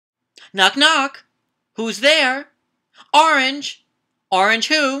Knock, knock. Who's there? Orange. Orange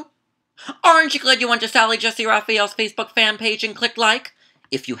who? Aren't you glad you went to Sally Jessy Raphael's Facebook fan page and clicked like?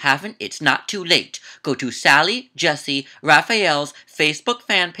 If you haven't, it's not too late. Go to Sally Jessy Raphael's Facebook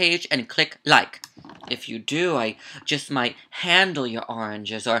fan page and click like. If you do, I just might handle your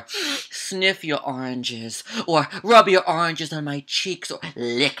oranges, or sniff your oranges, or rub your oranges on my cheeks, or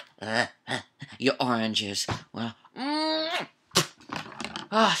lick your oranges. Well,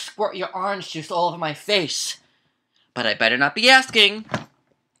 squirt your orange juice all over my face. But I better not be asking,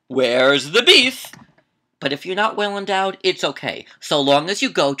 where's the beef? But if you're not well endowed, it's okay, so long as you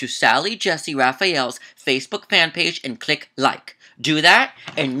go to Sally Jessy Raphael's Facebook fan page and click like. Do that,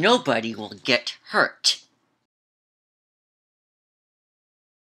 and nobody will get hurt.